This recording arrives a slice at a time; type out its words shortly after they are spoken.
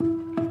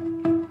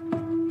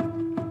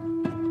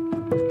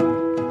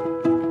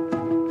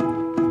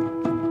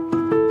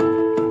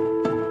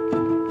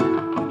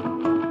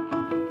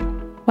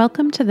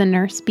Welcome to the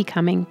Nurse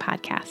Becoming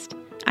podcast.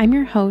 I'm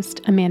your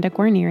host, Amanda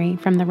Guarnieri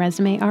from the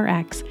Resume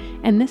RX,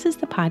 and this is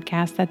the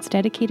podcast that's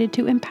dedicated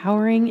to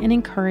empowering and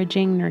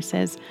encouraging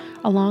nurses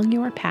along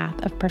your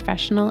path of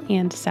professional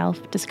and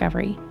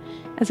self-discovery.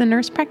 As a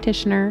nurse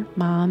practitioner,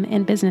 mom,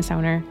 and business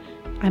owner,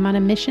 I'm on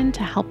a mission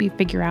to help you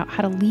figure out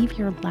how to leave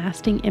your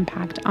lasting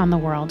impact on the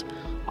world,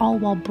 all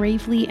while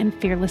bravely and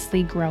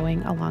fearlessly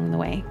growing along the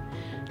way.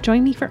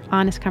 Join me for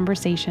honest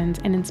conversations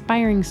and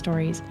inspiring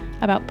stories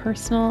about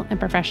personal and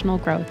professional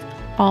growth,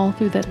 all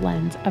through the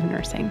lens of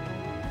nursing.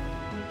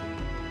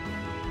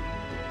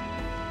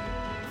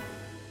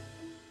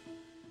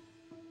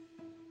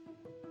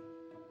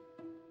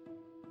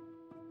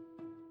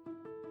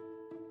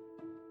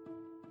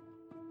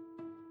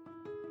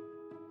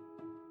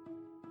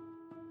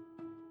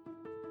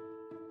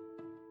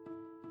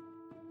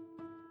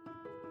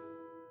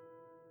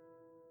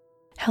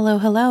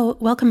 Hello.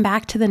 Welcome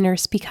back to the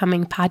Nurse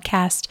Becoming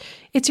podcast.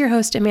 It's your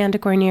host, Amanda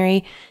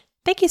Guarnieri.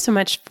 Thank you so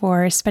much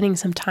for spending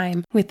some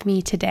time with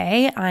me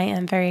today. I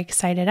am very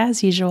excited,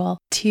 as usual,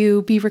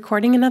 to be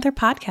recording another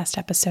podcast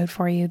episode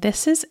for you.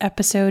 This is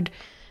episode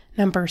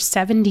number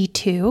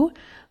 72,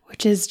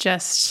 which is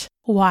just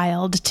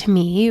wild to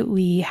me.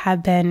 We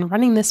have been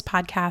running this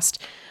podcast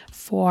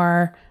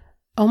for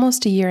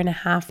almost a year and a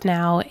half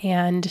now,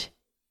 and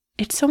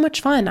it's so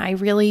much fun. I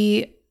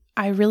really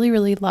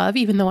love,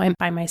 even though I'm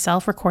by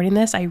myself recording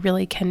this, I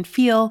really can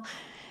feel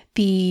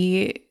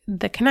the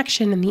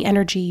connection and the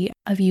energy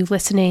of you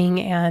listening.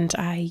 And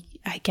I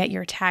get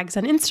your tags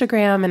on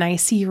Instagram and I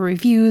see your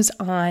reviews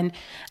on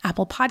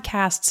Apple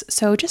Podcasts.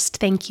 So just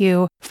thank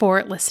you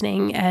for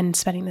listening and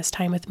spending this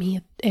time with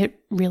me. It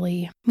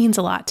really means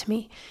a lot to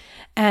me.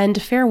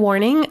 And fair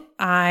warning,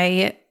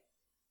 I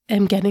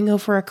am getting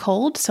over a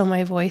cold, so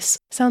my voice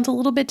sounds a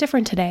little bit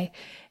different today.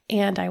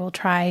 And I will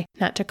try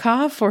not to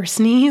cough or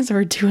sneeze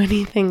or do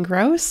anything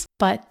gross.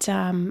 But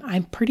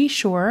I'm pretty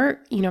sure,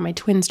 my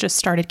twins just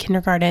started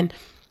kindergarten.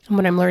 And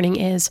what I'm learning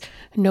is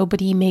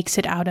nobody makes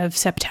it out of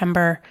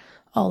September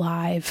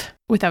alive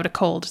without a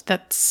cold.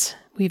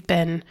 We've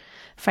been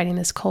fighting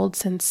this cold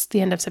since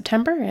the end of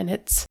September. And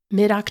it's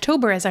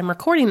mid-October as I'm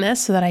recording this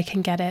so that I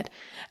can get it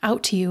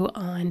out to you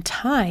on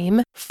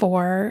time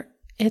for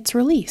its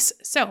release.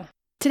 So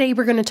today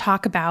we're going to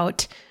talk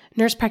about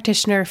nurse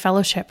practitioner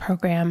fellowship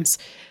programs.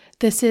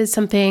 This is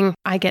something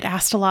I get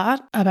asked a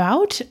lot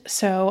about,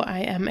 so I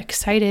am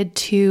excited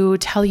to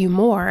tell you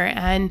more.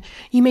 And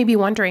you may be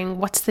wondering,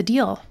 what's the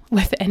deal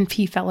with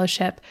NP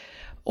fellowship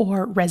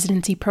or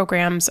residency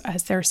programs,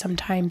 as they're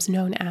sometimes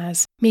known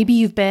as? Maybe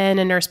you've been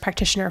a nurse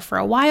practitioner for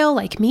a while,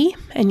 like me,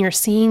 and you're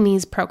seeing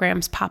these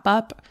programs pop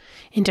up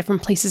in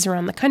different places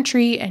around the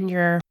country, and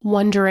you're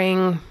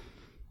wondering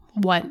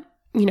what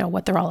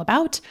they're all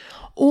about.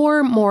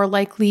 Or more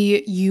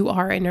likely, you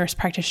are a nurse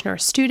practitioner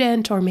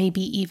student, or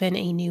maybe even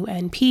a new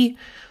NP,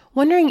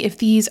 wondering if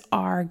these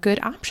are good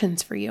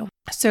options for you.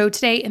 So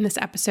today in this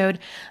episode,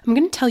 I'm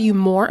going to tell you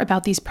more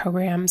about these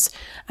programs,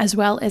 as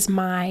well as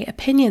my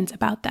opinions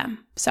about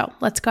them. So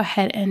let's go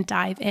ahead and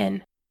dive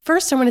in.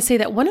 First, I want to say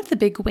that one of the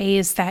big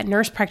ways that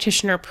nurse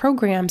practitioner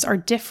programs are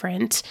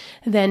different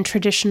than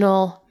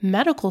traditional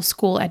medical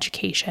school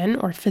education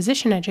or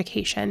physician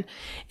education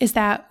is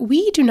that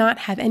we do not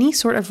have any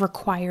sort of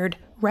required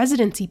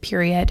residency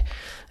period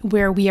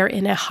where we are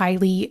in a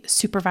highly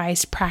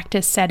supervised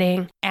practice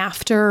setting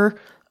after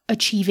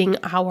achieving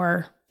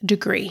our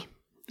degree.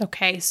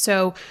 Okay,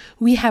 so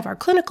we have our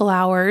clinical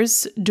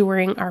hours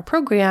during our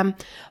program,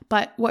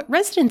 but what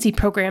residency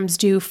programs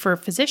do for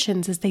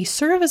physicians is they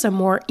serve as a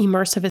more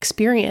immersive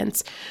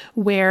experience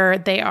where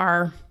they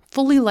are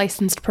fully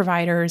licensed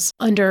providers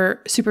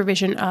under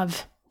supervision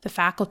of the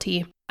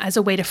faculty as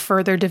a way to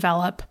further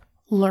develop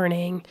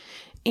learning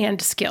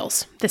and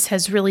skills. This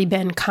has really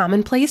been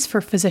commonplace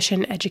for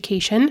physician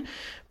education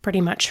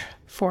pretty much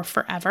for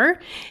forever,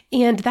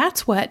 and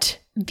that's what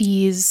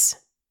these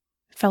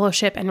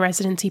fellowship and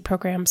residency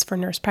programs for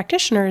nurse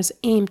practitioners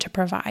aim to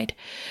provide.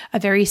 A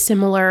very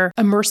similar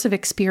immersive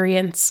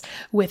experience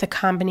with a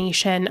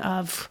combination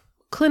of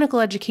clinical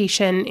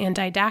education and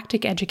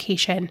didactic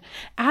education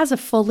as a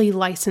fully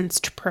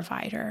licensed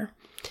provider.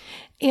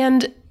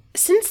 And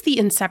since the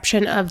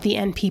inception of the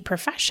NP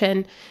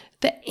profession,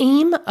 the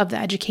aim of the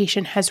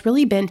education has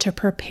really been to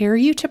prepare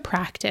you to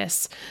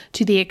practice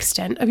to the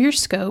extent of your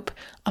scope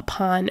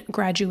upon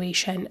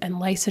graduation and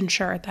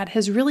licensure. That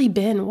has really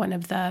been one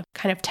of the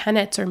kind of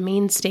tenets or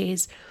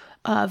mainstays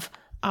of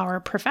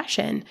our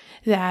profession,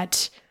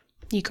 that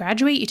you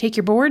graduate, you take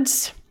your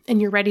boards,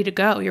 and you're ready to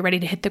go. You're ready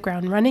to hit the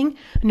ground running.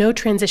 No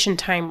transition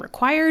time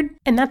required.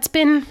 And that's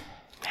been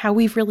how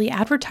we've really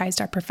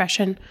advertised our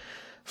profession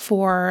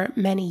for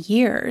many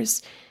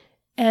years.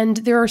 And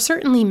there are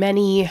certainly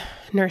many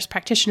nurse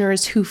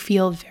practitioners who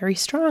feel very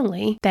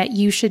strongly that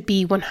you should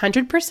be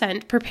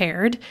 100%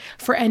 prepared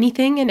for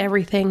anything and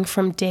everything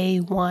from day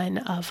one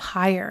of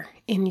hire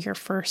in your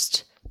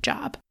first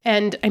job.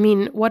 And I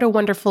mean, what a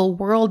wonderful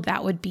world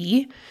that would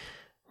be,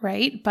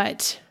 right?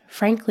 But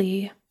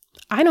frankly,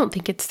 I don't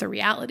think it's the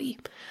reality.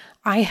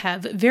 I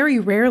have very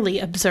rarely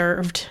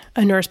observed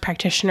a nurse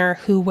practitioner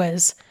who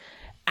was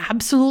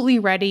absolutely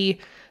ready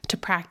to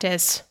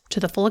practice to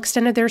the full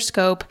extent of their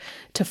scope,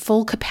 to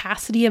full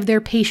capacity of their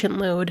patient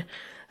load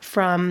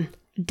from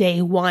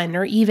day one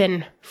or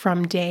even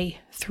from day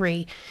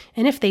 3.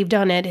 And if they've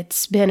done it,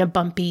 it's been a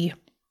bumpy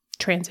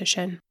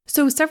transition.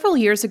 So several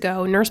years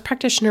ago, nurse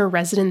practitioner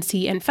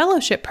residency and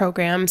fellowship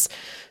programs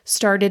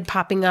started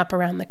popping up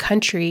around the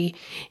country,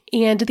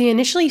 and they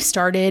initially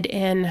started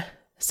in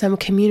some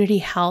community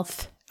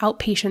health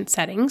outpatient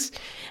settings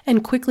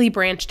and quickly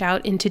branched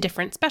out into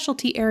different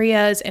specialty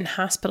areas and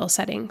hospital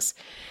settings.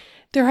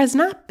 There has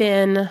not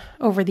been,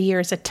 over the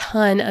years, a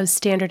ton of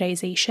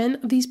standardization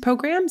of these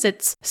programs.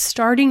 It's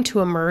starting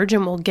to emerge,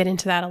 and we'll get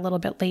into that a little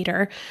bit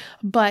later.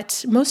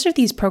 But most of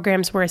these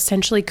programs were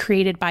essentially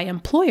created by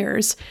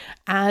employers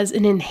as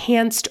an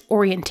enhanced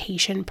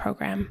orientation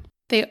program.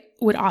 They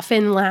would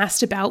often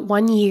last about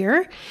 1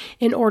 year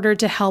in order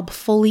to help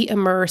fully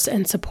immerse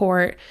and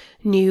support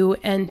new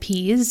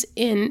NPs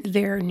in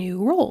their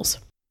new roles.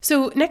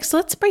 So next,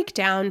 let's break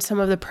down some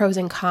of the pros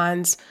and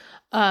cons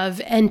of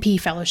NP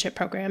fellowship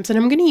programs. And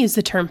I'm going to use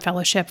the term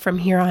fellowship from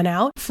here on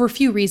out for a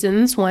few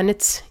reasons. One,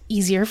 it's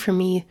easier for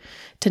me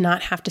to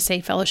not have to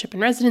say fellowship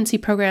and residency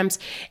programs.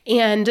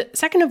 And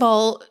second of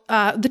all,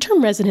 the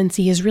term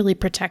residency is really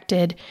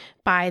protected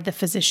by the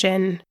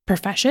physician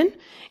profession.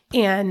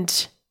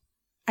 And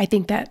I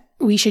think that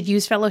we should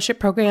use fellowship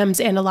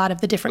programs, and a lot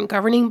of the different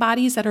governing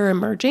bodies that are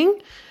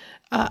emerging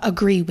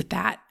agree with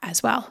that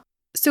as well.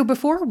 So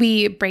before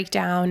we break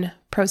down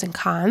pros and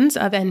cons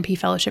of NP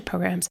fellowship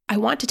programs, I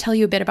want to tell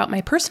you a bit about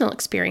my personal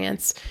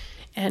experience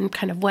and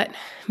kind of what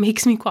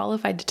makes me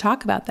qualified to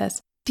talk about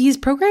this. These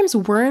programs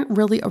weren't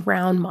really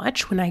around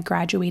much when I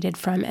graduated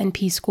from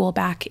NP school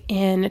back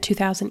in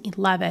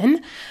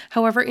 2011.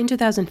 However, in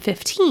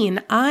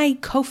 2015, I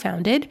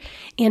co-founded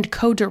and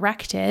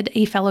co-directed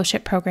a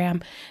fellowship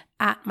program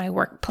at my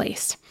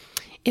workplace.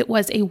 It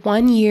was a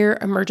 1-year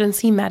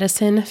emergency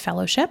medicine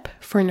fellowship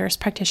for nurse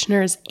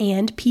practitioners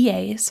and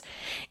PAs,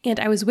 and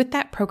I was with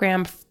that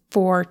program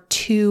for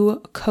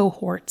 2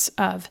 cohorts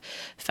of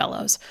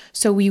fellows.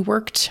 So we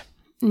worked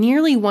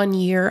nearly 1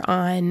 year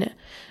on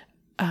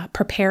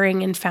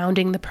preparing and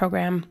founding the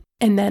program,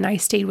 and then I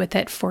stayed with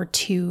it for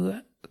 2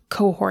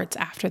 cohorts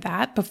after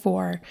that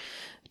before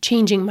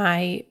changing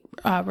my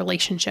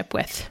relationship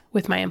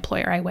with my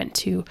employer. I went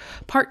to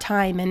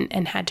part-time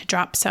and had to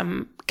drop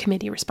some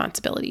committee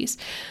responsibilities.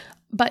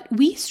 But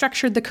we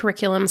structured the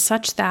curriculum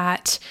such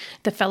that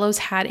the fellows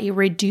had a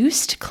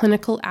reduced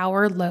clinical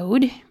hour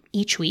load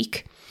each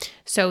week.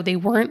 So they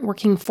weren't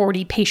working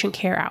 40 patient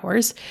care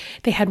hours.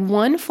 They had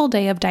 1 full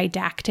day of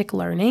didactic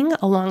learning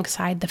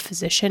alongside the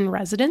physician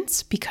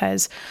residents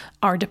because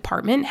our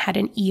department had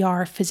an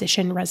ER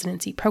physician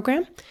residency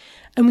program.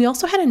 And we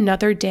also had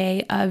another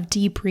day of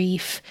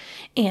debrief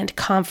and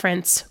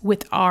conference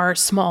with our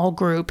small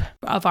group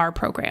of our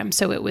program.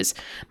 So it was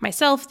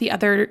myself, the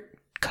other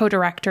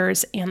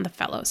co-directors, and the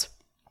fellows.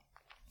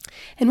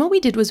 And what we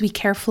did was we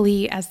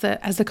carefully, as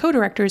the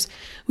co-directors,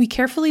 we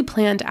carefully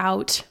planned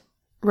out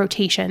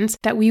rotations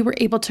that we were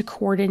able to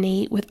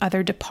coordinate with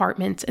other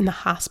departments in the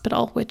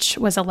hospital, which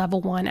was a level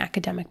 1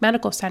 academic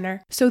medical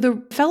center. So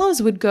the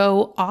fellows would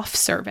go off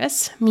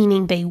service,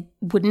 meaning they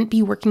wouldn't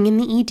be working in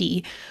the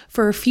ED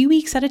for a few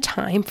weeks at a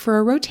time for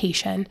a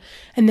rotation,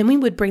 and then we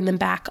would bring them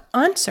back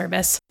on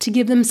service to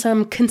give them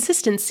some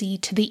consistency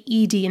to the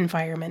ED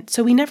environment.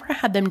 So we never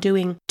had them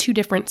doing 2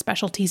 different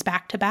specialties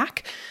back to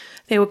back.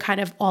 They would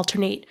kind of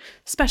alternate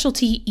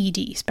specialty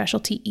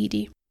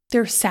ED.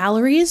 Their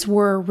salaries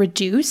were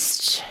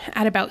reduced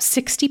at about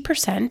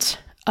 60%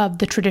 of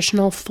the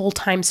traditional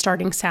full-time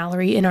starting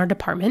salary in our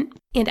department.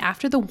 And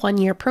after the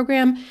 1-year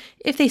program,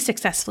 if they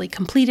successfully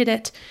completed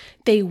it,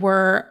 they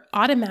were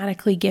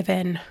automatically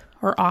given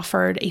or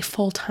offered a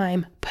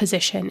full-time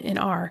position in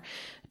our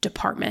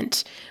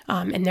department.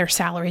 And their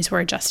salaries were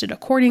adjusted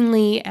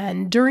accordingly.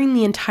 And during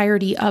the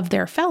entirety of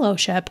their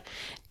fellowship,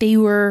 they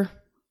were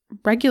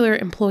regular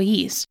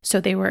employees.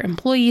 So they were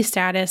employee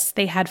status,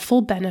 they had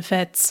full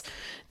benefits,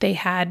 they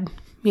had,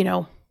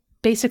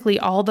 basically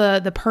all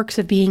the perks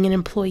of being an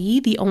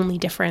employee. The only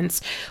difference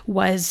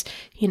was,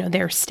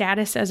 their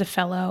status as a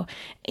fellow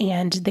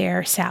and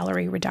their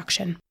salary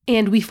reduction.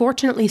 And we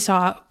fortunately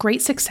saw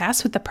great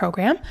success with the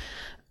program,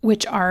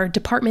 which our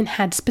department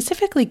had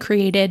specifically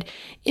created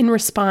in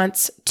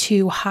response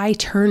to high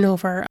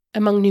turnover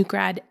among new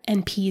grad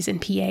NPs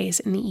and PAs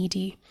in the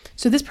ED.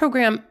 So this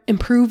program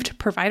improved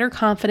provider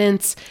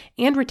confidence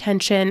and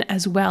retention,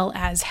 as well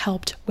as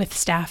helped with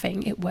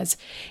staffing. It was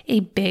a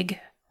big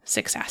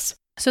success.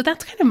 So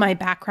that's kind of my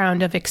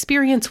background of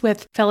experience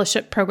with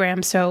fellowship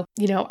programs. So,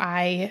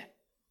 I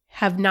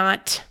have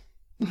not,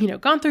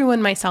 gone through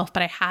one myself,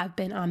 but I have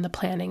been on the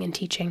planning and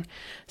teaching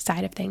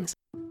side of things.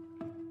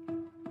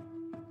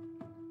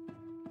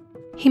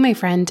 Hey, my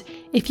friend,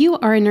 if you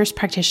are a nurse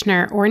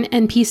practitioner or an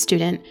NP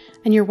student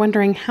and you're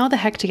wondering how the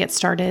heck to get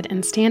started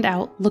and stand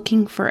out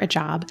looking for a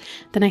job,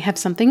 then I have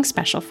something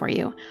special for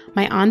you.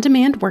 My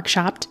on-demand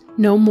workshop,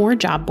 No More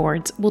Job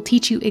Boards, will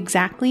teach you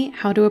exactly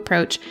how to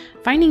approach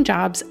finding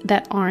jobs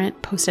that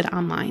aren't posted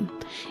online.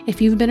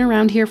 If you've been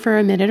around here for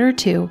a minute or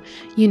two,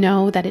 you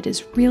know that it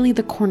is really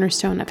the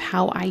cornerstone of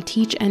how I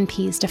teach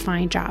NPs to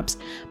find jobs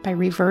by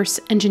reverse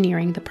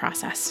engineering the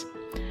process.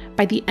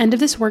 By the end of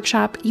this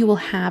workshop, you will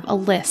have a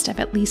list of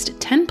at least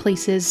 10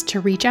 places to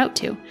reach out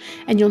to,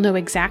 and you'll know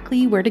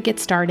exactly where to get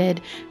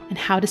started and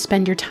how to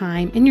spend your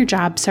time in your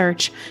job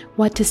search,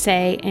 what to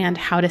say, and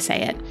how to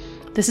say it.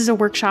 This is a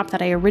workshop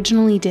that I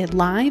originally did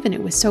live, and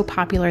it was so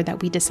popular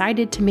that we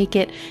decided to make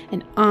it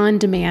an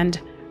on-demand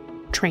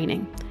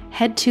training.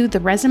 Head to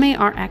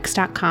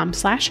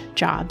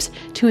theresumerx.com/jobs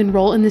to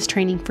enroll in this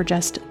training for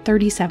just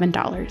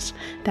 $37.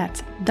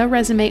 That's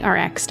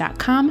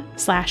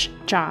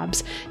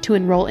theresumerx.com/jobs to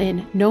enroll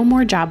in No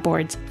More Job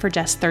Boards for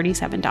just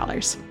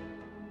 $37.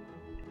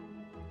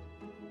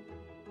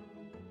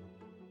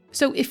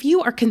 So if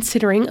you are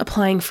considering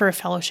applying for a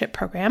fellowship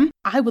program,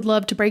 I would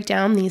love to break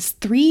down these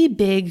 3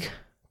 big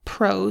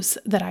pros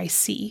that I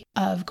see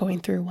of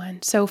going through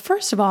one. So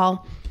first of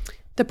all,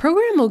 the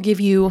program will give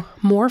you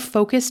more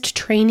focused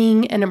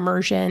training and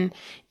immersion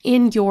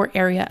in your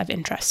area of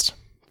interest.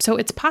 So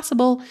it's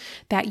possible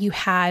that you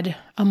had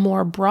a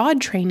more broad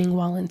training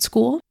while in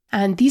school,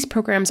 and these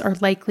programs are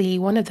likely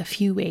one of the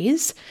few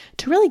ways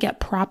to really get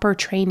proper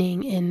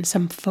training in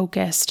some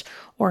focused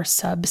or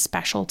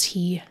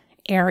subspecialty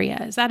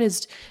areas. That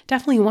is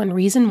definitely one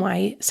reason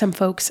why some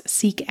folks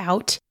seek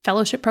out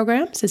fellowship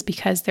programs, is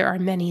because there are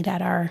many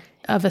that are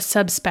of a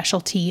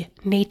subspecialty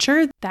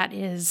nature that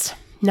is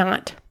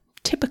not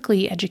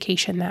typically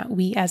education that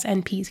we as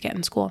NPs get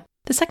in school.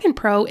 The second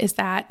pro is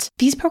that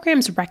these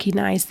programs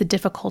recognize the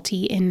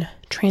difficulty in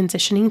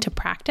transitioning to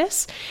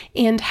practice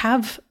and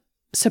have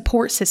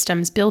support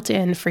systems built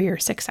in for your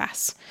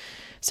success.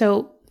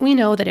 So we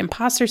know that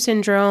imposter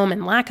syndrome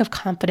and lack of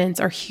confidence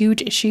are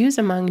huge issues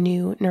among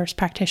new nurse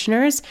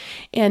practitioners,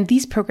 and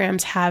these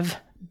programs have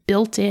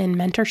built-in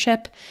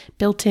mentorship,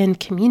 built-in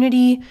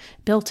community,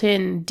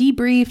 built-in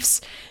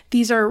debriefs.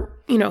 These are,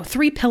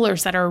 3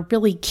 pillars that are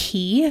really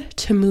key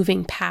to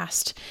moving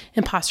past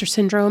imposter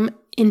syndrome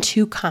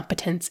into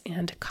competence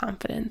and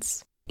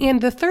confidence.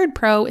 And the third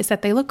pro is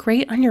that they look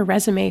great on your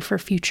resume for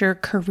future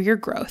career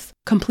growth.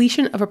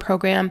 Completion of a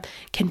program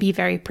can be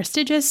very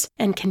prestigious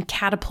and can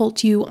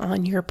catapult you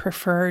on your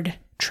preferred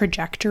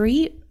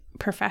trajectory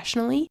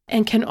professionally,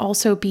 and can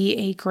also be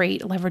a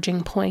great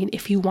leveraging point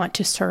if you want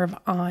to serve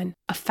on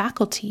a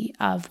faculty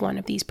of one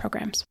of these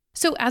programs.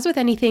 So as with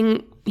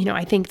anything,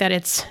 I think that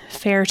it's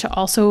fair to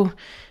also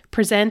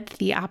present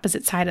the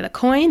opposite side of the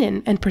coin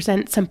and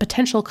present some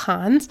potential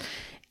cons.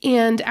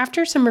 And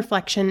after some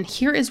reflection,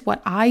 here are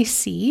what I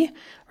see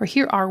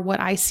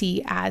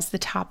as the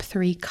top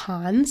 3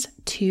 cons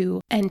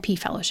to NP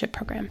fellowship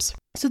programs.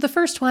 So the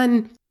first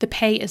one, the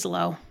pay is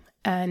low.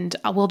 And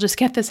we'll just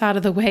get this out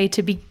of the way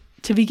to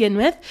begin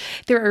with.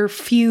 There are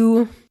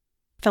few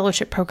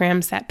fellowship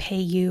programs that pay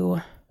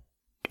you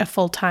a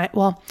full-time,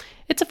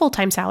 it's a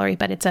full-time salary,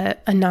 but it's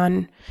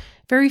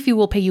very few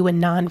will pay you a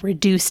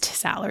non-reduced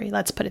salary,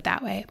 let's put it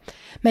that way.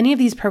 Many of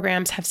these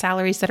programs have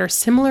salaries that are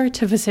similar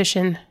to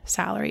physician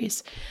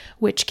salaries,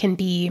 which can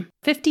be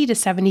 50 to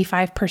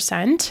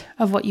 75%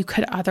 of what you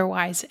could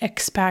otherwise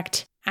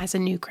expect as a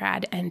new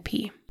grad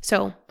NP.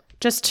 So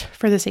just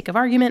for the sake of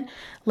argument,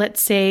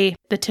 let's say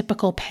the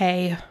typical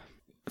pay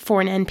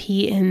for an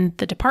NP in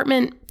the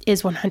department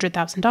is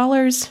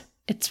 $100,000.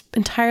 It's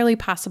entirely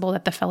possible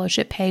that the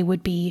fellowship pay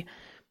would be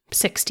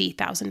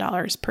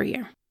 $60,000 per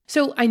year.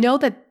 So I know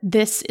that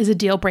this is a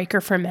deal breaker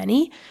for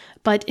many,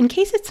 but in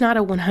case it's not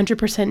a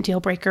 100%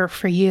 deal breaker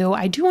for you,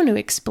 I do want to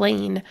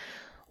explain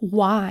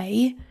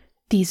why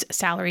these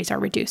salaries are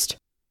reduced.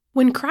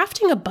 When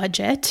crafting a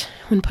budget,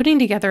 when putting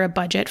together a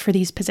budget for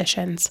these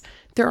positions,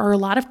 there are a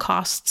lot of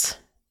costs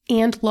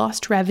and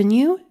lost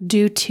revenue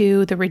due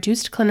to the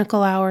reduced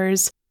clinical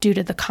hours, due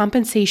to the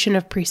compensation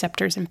of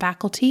preceptors and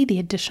faculty, the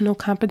additional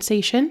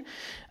compensation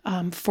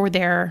for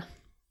their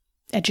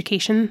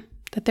education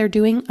that they're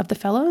doing of the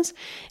fellows,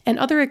 and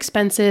other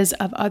expenses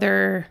of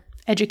other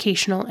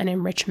educational and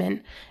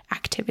enrichment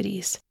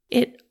activities.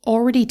 It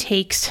already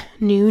takes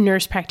new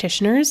nurse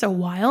practitioners a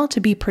while to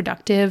be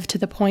productive to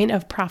the point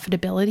of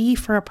profitability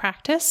for a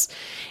practice,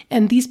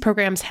 and these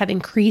programs have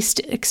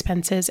increased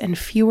expenses and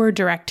fewer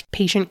direct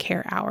patient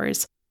care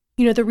hours.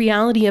 The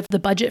reality of the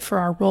budget for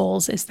our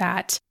roles is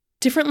that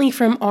differently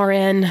from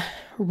RN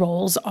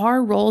roles,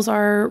 our roles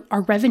are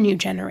revenue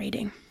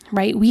generating,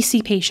 right? We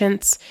see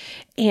patients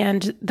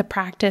and the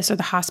practice or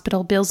the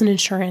hospital bills and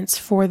insurance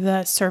for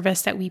the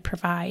service that we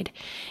provide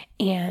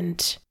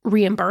and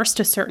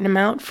reimbursed a certain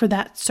amount for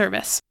that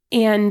service.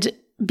 And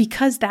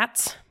because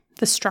that's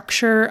the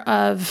structure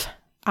of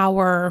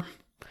our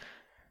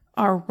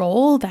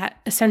role,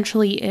 that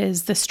essentially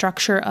is the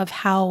structure of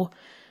how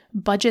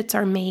budgets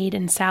are made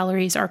and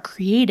salaries are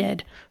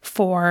created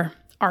for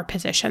our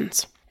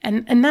positions.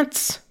 And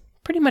that's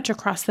pretty much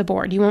across the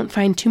board. You won't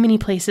find too many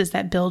places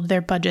that build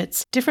their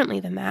budgets differently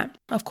than that.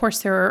 Of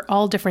course, there are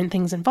all different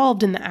things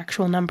involved in the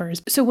actual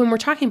numbers. So when we're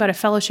talking about a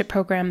fellowship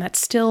program that's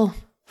still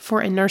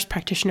for a nurse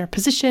practitioner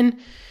position,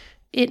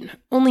 it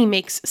only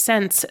makes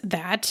sense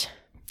that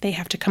they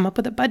have to come up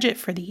with a budget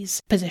for these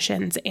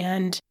positions,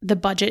 and the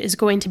budget is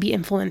going to be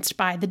influenced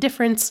by the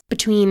difference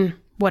between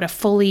what a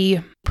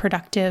fully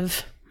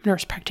productive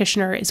nurse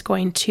practitioner is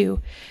going to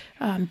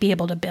be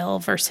able to bill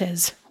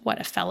versus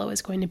what a fellow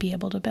is going to be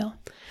able to bill.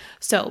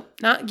 So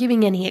not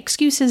giving any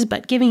excuses,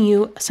 but giving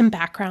you some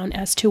background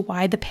as to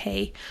why the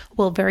pay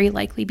will very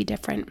likely be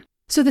different.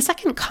 So the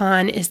second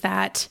con is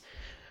that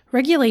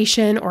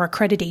regulation or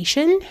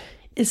accreditation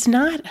is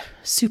not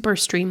super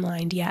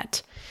streamlined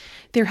yet.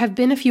 There have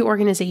been a few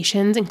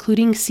organizations,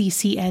 including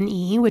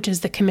CCNE, which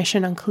is the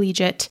Commission on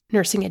Collegiate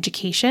Nursing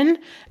Education,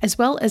 as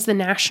well as the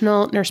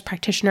National Nurse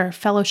Practitioner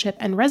Fellowship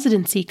and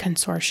Residency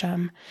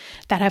Consortium,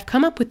 that have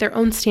come up with their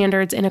own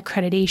standards and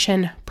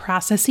accreditation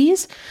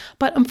processes.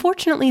 But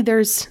unfortunately,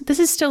 this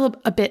is still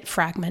a bit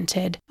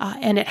fragmented,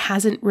 and it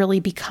hasn't really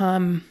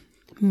become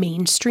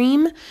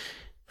mainstream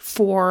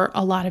for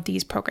a lot of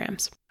these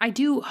programs. I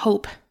do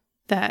hope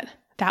that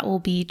will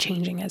be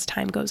changing as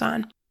time goes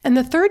on. And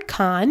the third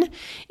con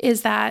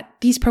is that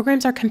these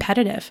programs are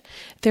competitive.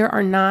 There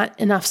are not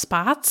enough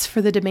spots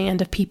for the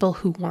demand of people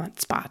who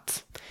want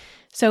spots.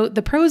 So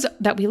the pros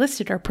that we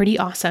listed are pretty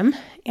awesome.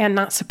 And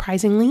not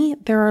surprisingly,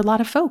 there are a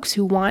lot of folks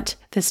who want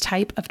this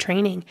type of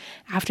training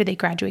after they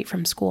graduate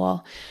from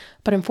school.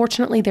 But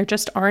unfortunately, there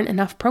just aren't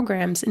enough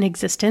programs in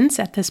existence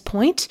at this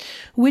point,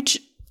 which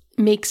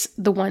makes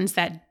the ones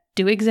that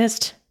do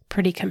exist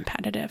pretty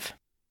competitive.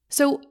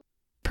 So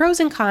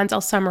pros and cons,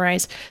 I'll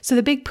summarize. So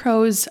the big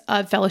pros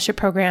of fellowship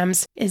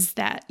programs is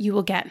that you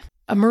will get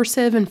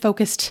immersive and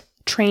focused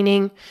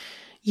training.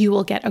 You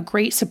will get a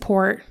great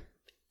support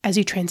as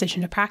you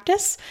transition to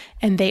practice,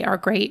 and they are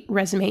great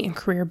resume and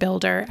career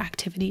builder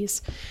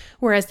activities.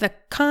 Whereas the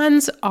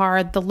cons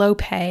are the low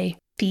pay,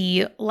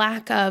 the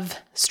lack of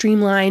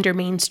streamlined or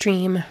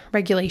mainstream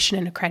regulation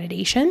and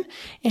accreditation,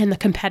 and the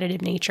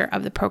competitive nature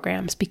of the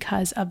programs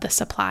because of the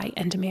supply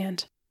and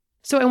demand.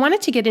 So I wanted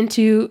to get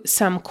into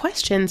some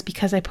questions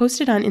because I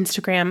posted on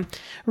Instagram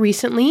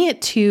recently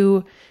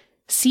to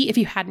see if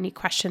you had any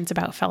questions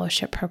about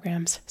fellowship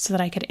programs so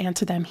that I could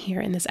answer them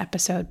here in this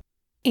episode.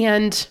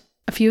 And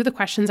a few of the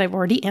questions I've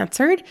already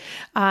answered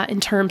in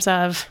terms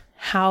of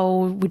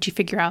how would you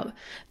figure out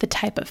the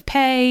type of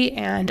pay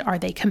and are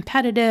they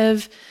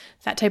competitive,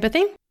 that type of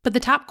thing. But the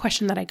top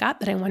question that I got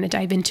that I want to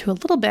dive into a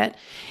little bit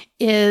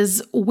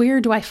is, where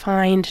do I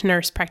find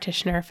nurse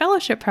practitioner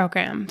fellowship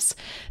programs?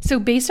 So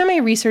based on my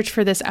research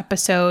for this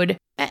episode,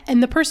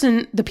 and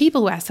the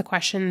people who asked the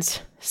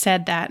questions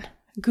said that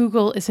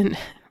Google isn't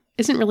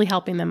really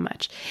helping them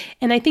much.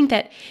 And I think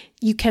that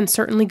you can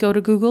certainly go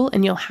to Google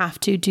and you'll have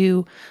to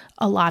do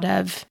a lot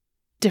of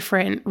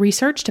different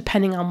research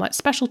depending on what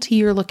specialty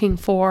you're looking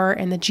for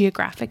and the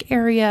geographic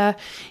area.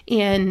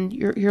 And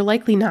you're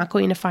likely not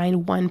going to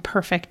find one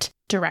perfect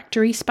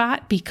directory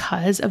spot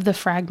because of the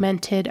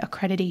fragmented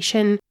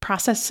accreditation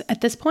process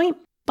at this point.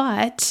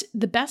 But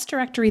the best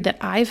directory that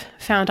I've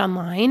found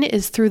online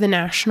is through the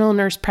National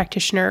Nurse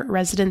Practitioner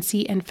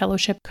Residency and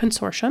Fellowship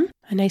Consortium,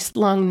 a nice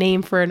long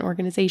name for an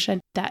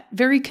organization that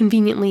very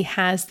conveniently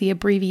has the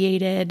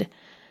abbreviated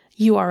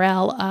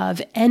URL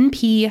of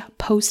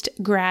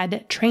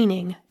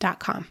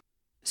nppostgradtraining.com.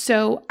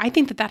 So I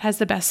think that has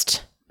the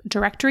best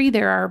directory.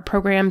 There are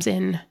programs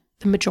in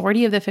the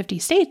majority of the 50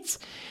 states.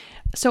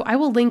 So I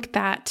will link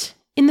that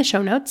in the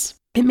show notes.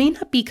 It may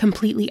not be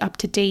completely up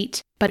to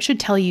date, but it should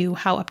tell you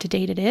how up to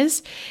date it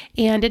is.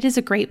 And it is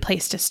a great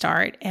place to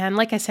start. And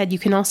like I said, you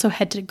can also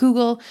head to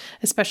Google,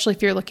 especially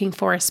if you're looking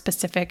for a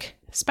specific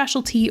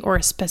specialty or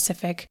a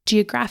specific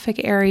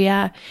geographic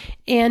area,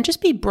 and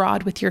just be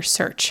broad with your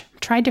search.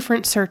 Try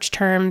different search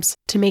terms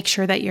to make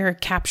sure that you're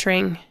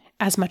capturing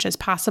as much as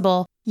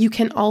possible. You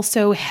can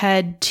also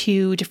head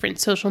to different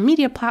social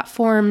media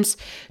platforms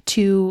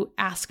to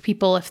ask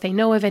people if they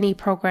know of any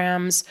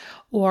programs,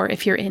 or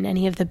if you're in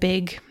any of the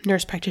big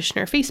nurse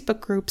practitioner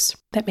Facebook groups,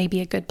 that may be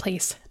a good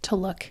place to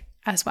look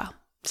as well.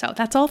 So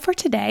that's all for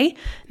today.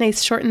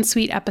 Nice short and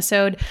sweet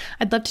episode.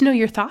 I'd love to know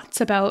your thoughts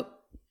about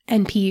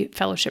NP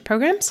fellowship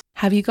programs.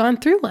 Have you gone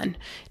through one?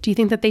 Do you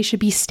think that they should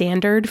be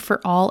standard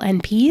for all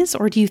NPs,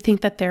 or do you think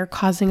that they're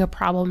causing a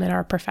problem in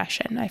our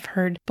profession? I've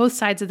heard both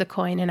sides of the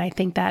coin, and I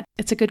think that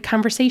it's a good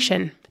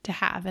conversation to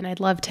have, and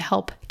I'd love to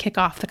help kick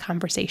off the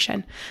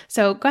conversation.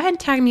 So go ahead and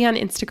tag me on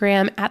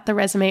Instagram at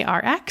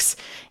TheResumeRx,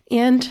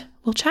 and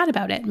we'll chat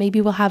about it. Maybe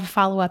we'll have a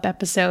follow-up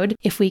episode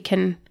if we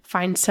can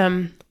find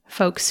some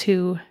folks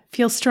who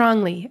feel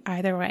strongly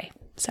either way.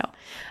 So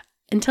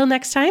until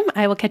next time,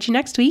 I will catch you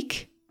next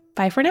week.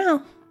 Bye for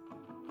now.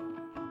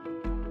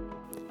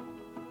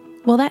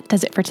 Well, that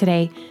does it for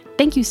today.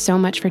 Thank you so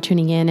much for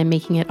tuning in and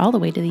making it all the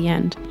way to the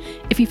end.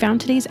 If you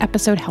found today's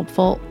episode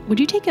helpful, would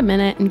you take a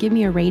minute and give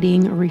me a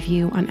rating or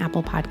review on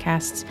Apple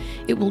Podcasts?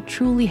 It will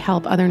truly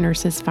help other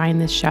nurses find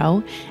this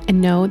show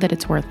and know that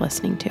it's worth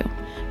listening to.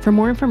 For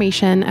more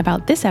information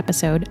about this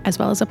episode, as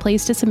well as a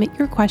place to submit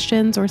your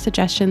questions or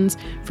suggestions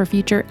for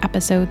future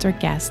episodes or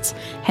guests,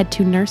 head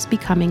to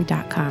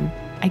nursebecoming.com.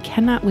 I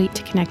cannot wait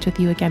to connect with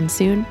you again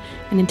soon.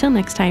 And until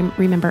next time,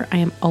 remember, I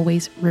am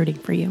always rooting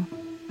for you.